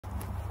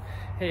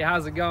Hey,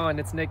 how's it going?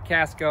 It's Nick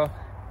Casco.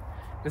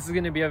 This is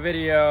going to be a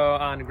video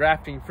on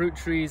grafting fruit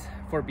trees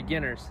for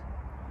beginners.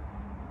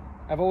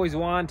 I've always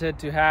wanted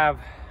to have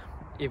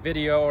a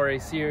video or a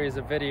series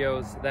of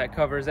videos that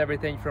covers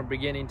everything from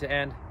beginning to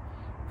end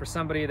for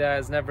somebody that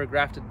has never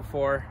grafted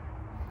before,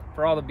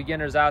 for all the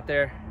beginners out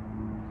there.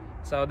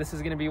 So this is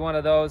going to be one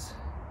of those.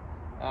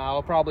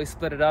 I'll probably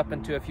split it up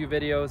into a few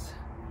videos,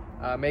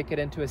 make it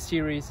into a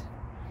series.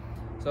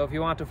 So if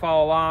you want to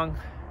follow along,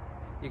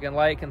 you can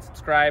like and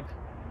subscribe,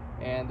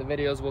 and the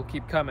videos will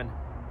keep coming.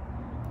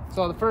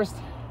 So the first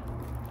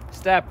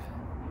step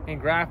in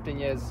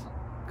grafting is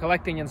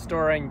collecting and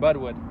storing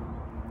budwood.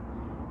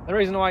 The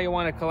reason why you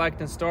want to collect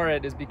and store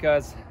it is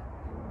because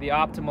the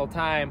optimal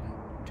time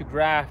to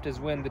graft is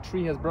when the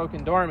tree has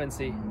broken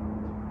dormancy,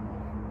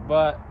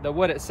 but the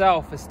wood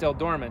itself is still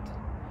dormant.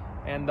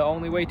 And the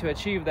only way to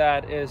achieve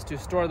that is to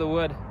store the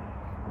wood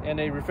in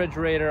a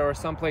refrigerator or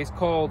someplace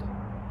cold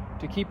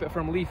to keep it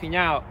from leafing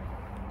out.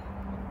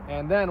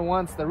 And then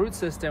once the root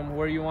system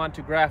where you want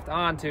to graft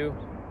onto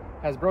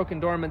has broken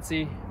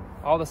dormancy,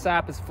 all the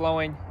sap is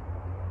flowing,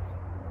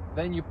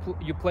 then you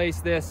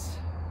place this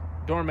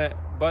dormant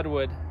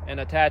budwood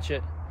and attach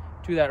it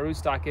to that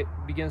rootstock. It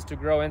begins to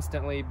grow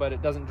instantly, but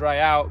it doesn't dry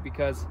out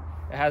because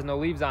it has no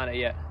leaves on it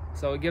yet.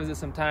 So it gives it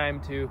some time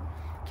to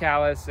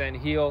callus and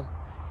heal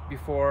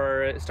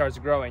before it starts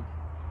growing.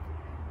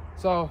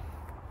 So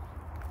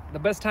the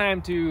best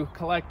time to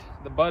collect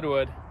the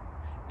budwood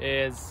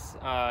is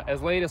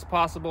as late as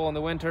possible in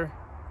the winter,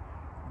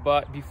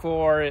 but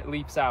before it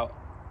leaps out.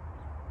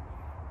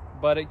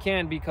 But it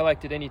can be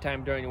collected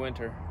anytime during the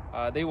winter.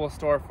 They will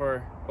store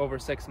for over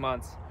 6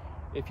 months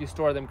if you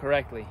store them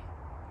correctly.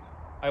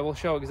 I will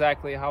show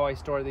exactly how I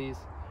store these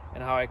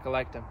and how I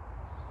collect them.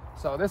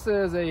 So this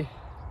is a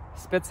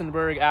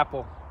Spitzenberg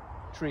apple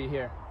tree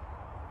here.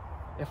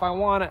 If I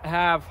want to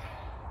have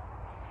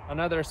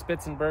another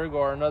Spitzenberg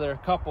or another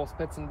couple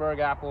Spitzenberg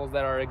apples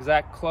that are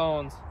exact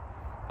clones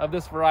of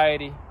this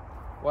variety,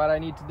 what I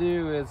need to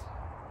do is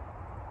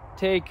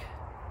take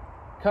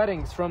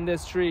cuttings from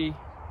this tree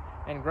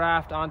and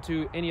graft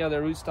onto any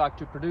other rootstock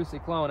to produce a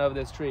clone of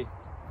this tree.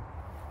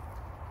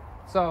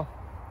 So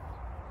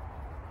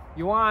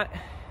you want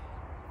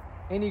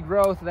any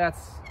growth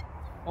that's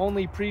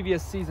only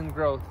previous season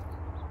growth,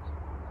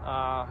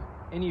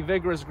 any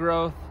vigorous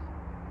growth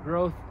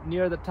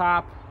near the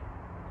top.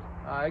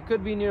 It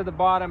could be near the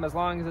bottom as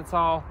long as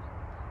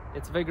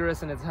it's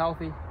vigorous and it's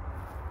healthy.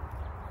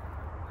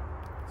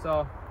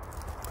 So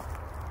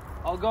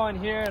I'll go in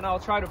here and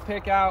I'll try to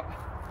pick out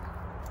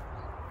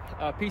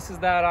pieces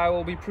that I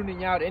will be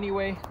pruning out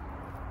anyway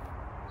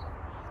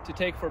to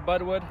take for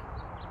budwood.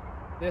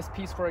 This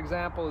piece, for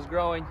example, is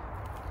growing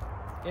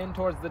in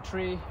towards the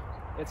tree.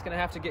 It's going to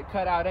have to get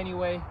cut out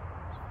anyway.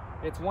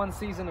 It's one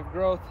season of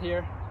growth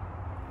here,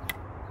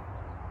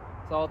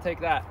 so I'll take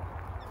that.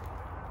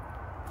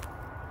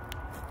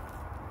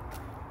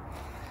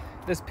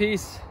 This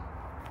piece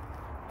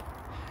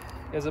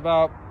is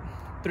about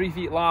 3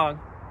 feet long,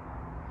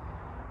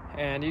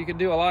 and you can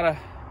do a lot of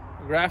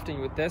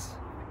grafting with this.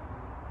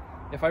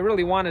 If I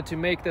really wanted to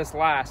make this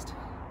last,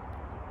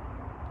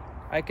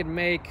 I could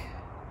make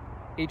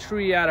a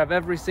tree out of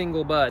every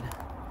single bud.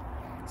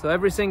 So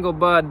every single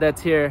bud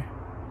that's here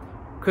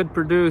could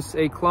produce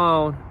a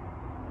clone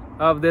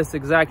of this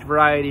exact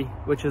variety,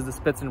 which is the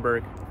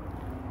Spitzenberg.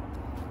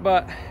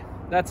 But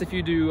that's if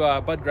you do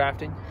bud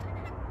grafting.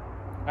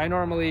 I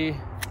normally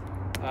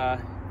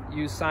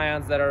use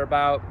scions that are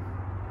about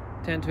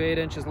 10 to 8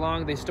 inches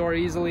long. They store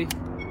easily,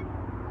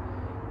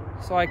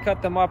 so I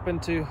cut them up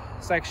into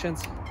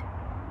sections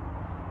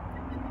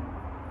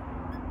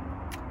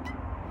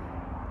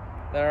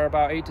that are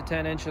about 8 to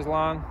 10 inches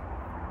long.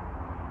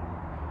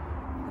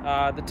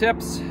 The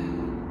tips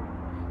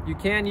you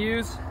can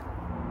use,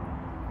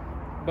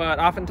 but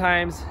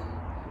oftentimes,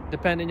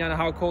 depending on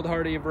how cold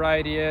hardy a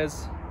variety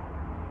is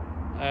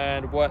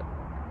and what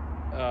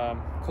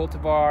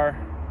cultivar,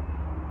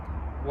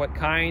 what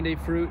kind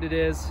of fruit it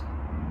is,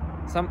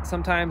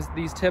 sometimes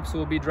these tips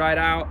will be dried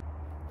out,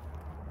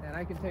 and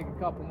I can take a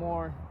couple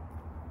more.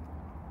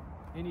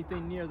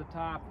 Anything near the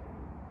top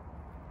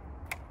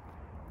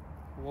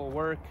will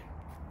work.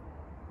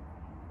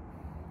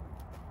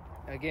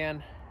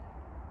 Again,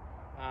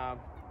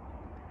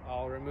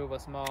 I'll remove a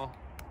small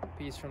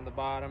piece from the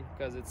bottom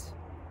because it's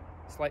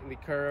slightly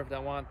curved. I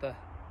want the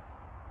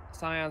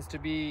scions to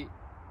be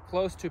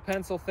close to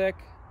pencil thick,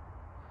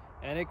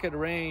 and it could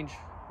range,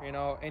 you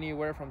know,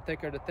 anywhere from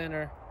thicker to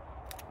thinner.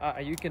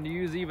 You can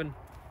use even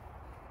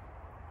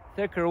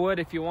thicker wood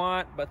if you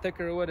want, but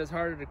thicker wood is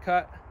harder to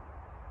cut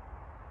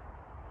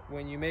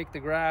when you make the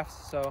grafts.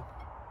 So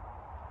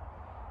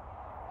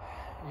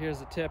here's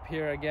the tip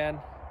here again.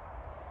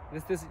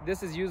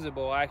 This is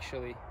usable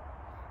actually,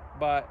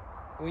 but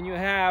when you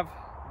have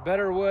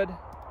better wood,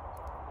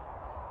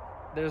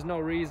 there's no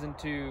reason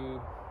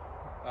to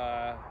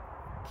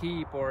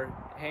keep or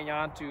hang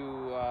on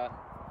to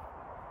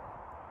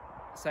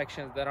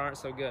sections that aren't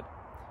so good.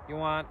 You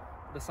want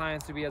the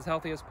scions to be as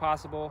healthy as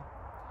possible,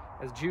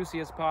 as juicy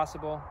as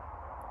possible,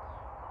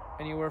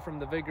 anywhere from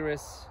the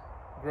vigorous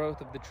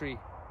growth of the tree.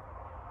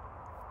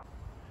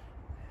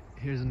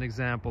 Here's an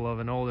example of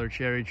an older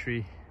cherry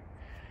tree.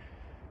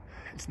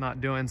 It's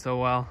not doing so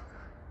well,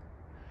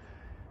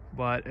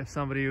 but if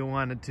somebody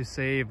wanted to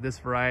save this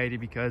variety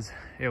because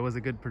it was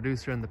a good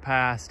producer in the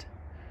past,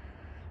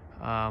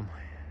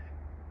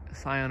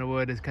 scion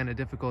wood is kind of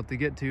difficult to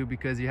get to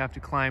because you have to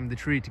climb the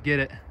tree to get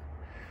it.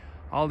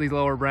 All these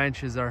lower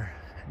branches are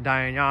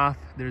dying off.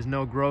 There's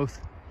no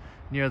growth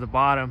near the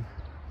bottom,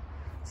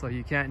 so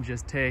you can't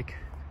just take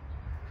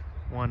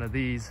one of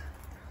these,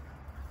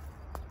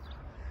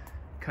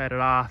 cut it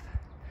off,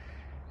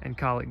 and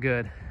call it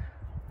good.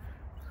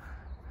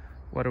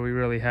 What do we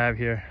really have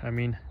here? I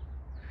mean,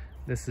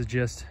 this is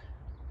just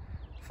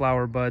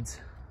flower buds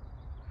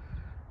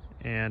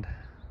and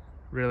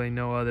really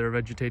no other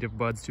vegetative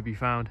buds to be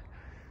found.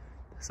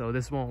 So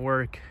this won't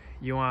work.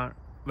 You want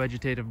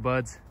vegetative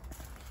buds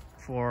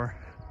for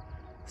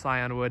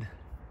scion wood.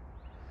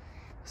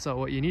 So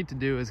what you need to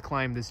do is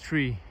climb this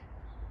tree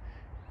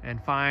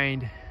and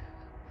find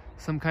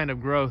some kind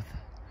of growth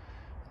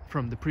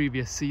from the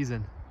previous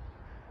season.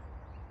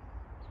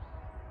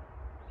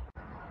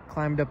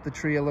 Climbed up the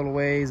tree a little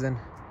ways and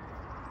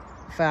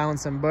found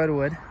some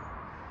budwood.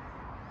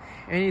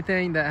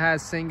 Anything that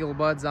has single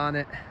buds on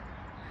it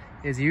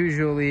is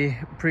usually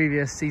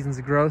previous season's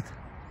growth.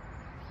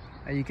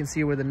 You can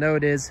see where the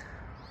node is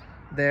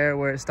there,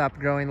 where it stopped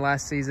growing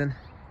last season.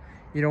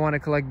 You don't want to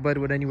collect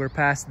budwood anywhere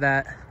past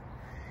that.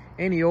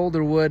 Any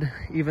older wood,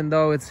 even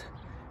though it's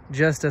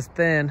just as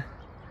thin,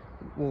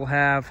 will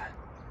have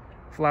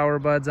flower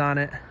buds on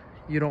it.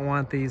 You don't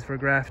want these for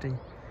grafting.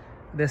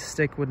 This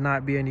stick would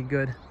not be any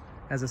good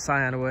as a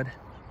scion wood.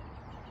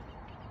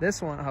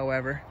 This one,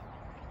 however,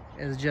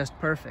 is just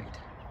perfect.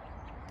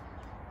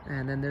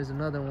 And then there's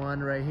another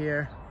one right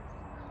here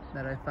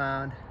that I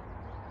found.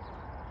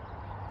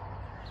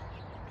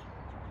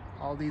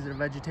 All these are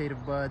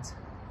vegetative buds.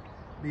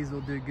 These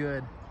will do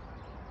good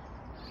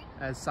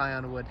as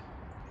scion wood.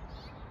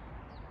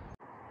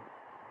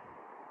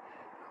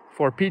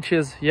 For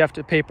peaches, you have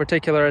to pay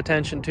particular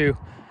attention to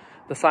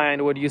the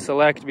scion wood you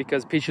select,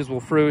 because peaches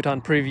will fruit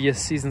on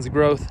previous season's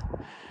growth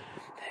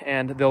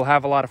and they'll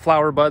have a lot of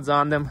flower buds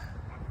on them.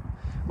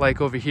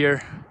 Like over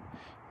here,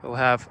 they'll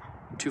have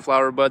 2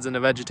 flower buds and a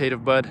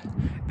vegetative bud.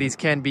 These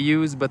can be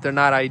used, but they're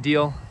not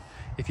ideal.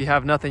 If you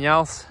have nothing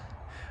else,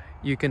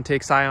 you can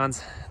take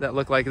scions that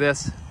look like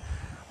this.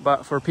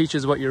 But for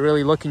peaches, what you're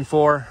really looking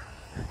for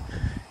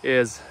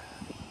is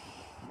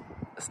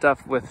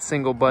stuff with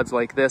single buds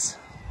like this.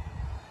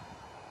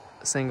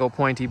 Single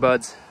pointy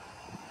buds.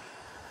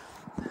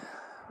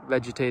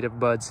 Vegetative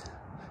buds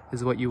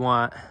is what you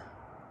want.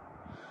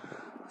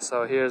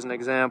 So here's an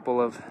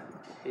example of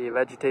a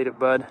vegetative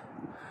bud.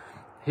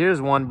 Here's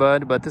one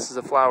bud, but this is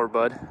a flower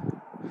bud.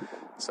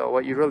 So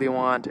what you really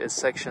want is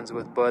sections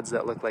with buds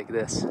that look like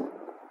this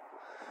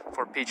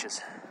for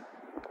peaches.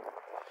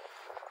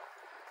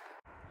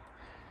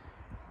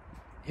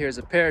 Here's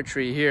a pear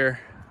tree here,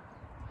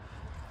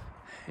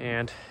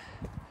 and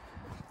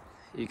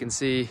you can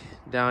see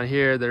down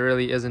here there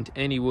really isn't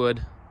any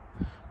wood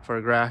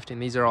for grafting.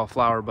 These are all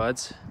flower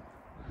buds.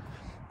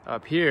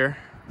 Up here,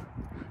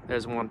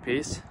 there's one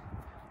piece.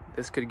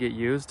 This could get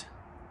used.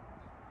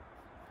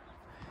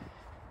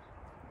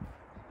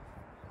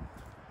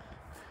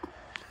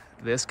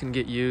 This can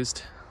get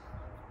used.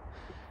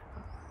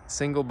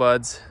 Single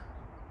buds.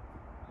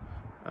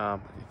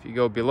 If you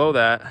go below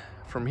that,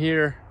 from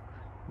here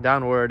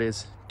downward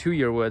is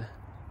 2-year wood.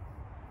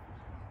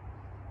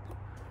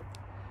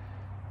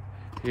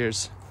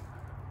 Here's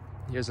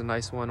a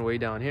nice one way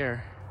down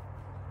here.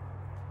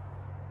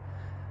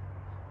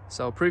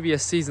 So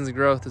previous season's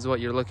growth is what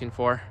you're looking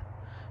for,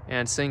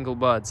 and single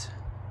buds.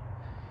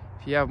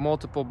 If you have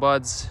multiple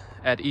buds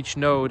at each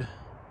node,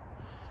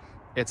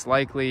 it's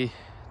likely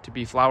to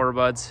be flower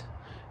buds,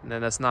 and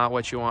then that's not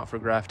what you want for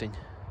grafting.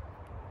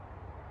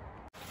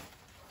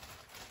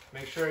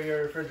 Make sure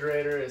your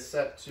refrigerator is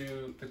set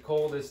to the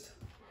coldest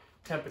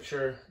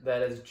temperature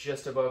that is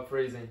just above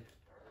freezing.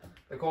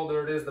 The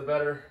colder it is, the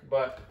better,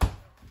 but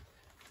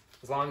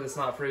as long as it's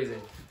not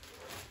freezing.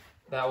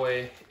 That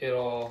way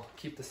it'll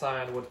keep the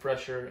scion wood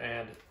fresher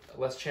and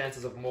less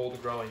chances of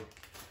mold growing.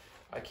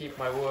 I keep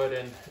my wood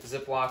in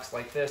Ziplocs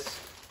like this.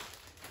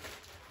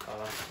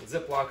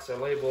 Ziplocs are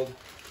labeled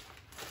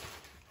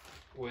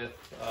with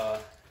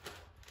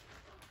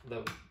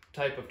the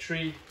type of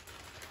tree,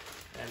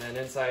 and then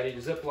inside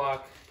each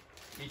Ziploc,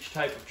 each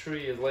type of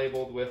tree is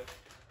labeled with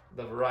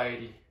the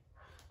variety.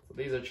 So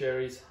these are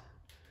cherries.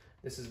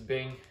 This is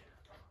Bing.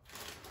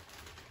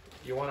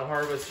 You want to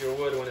harvest your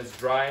wood when it's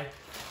dry,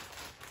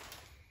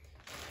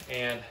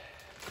 and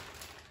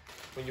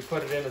when you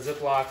put it in a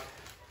Ziploc,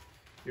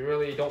 you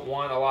really don't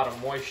want a lot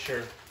of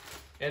moisture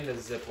in the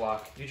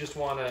Ziploc. You just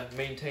want to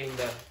maintain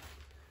the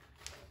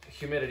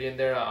humidity in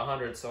there at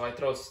 100. So I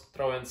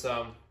throw in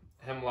some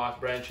hemlock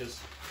branches.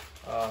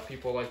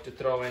 People like to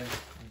throw in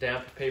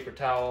damp paper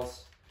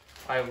towels.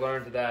 I've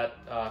learned that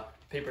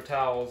paper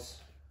towels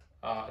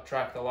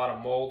attract a lot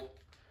of mold,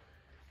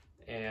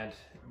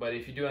 But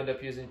if you do end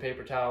up using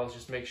paper towels,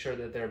 just make sure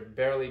that they're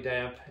barely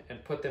damp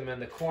and put them in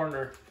the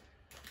corner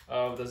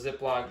of the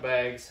Ziploc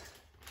bags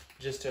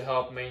just to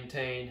help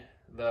maintain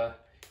the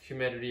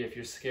humidity if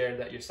you're scared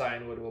that your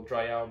scion wood will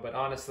dry out. But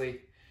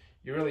honestly,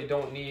 you really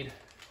don't need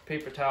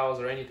paper towels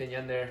or anything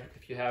in there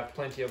if you have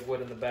plenty of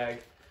wood in the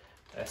bag.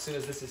 As soon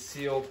as this is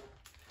sealed,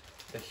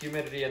 the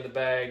humidity in the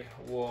bag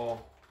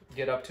will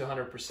get up to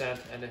 100%,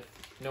 and if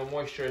no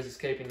moisture is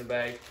escaping the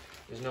bag,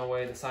 there's no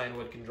way the scion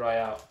wood can dry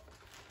out.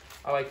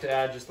 I like to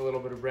add just a little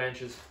bit of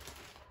branches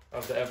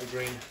of the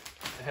evergreen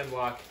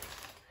hemlock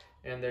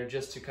in there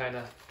just to kind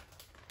of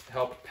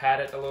help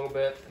pad it a little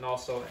bit and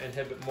also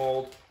inhibit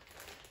mold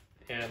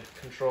and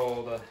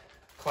control the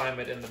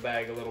climate in the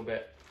bag a little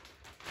bit.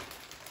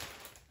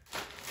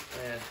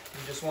 And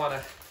you just want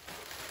to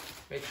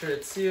make sure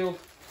it's sealed,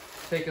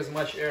 take as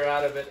much air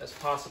out of it as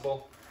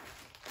possible,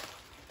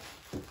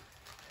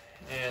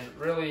 and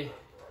really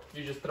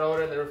you just throw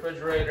it in the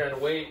refrigerator and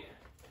wait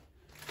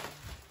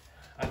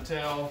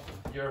until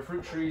your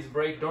fruit trees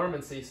break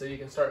dormancy so you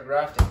can start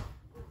grafting.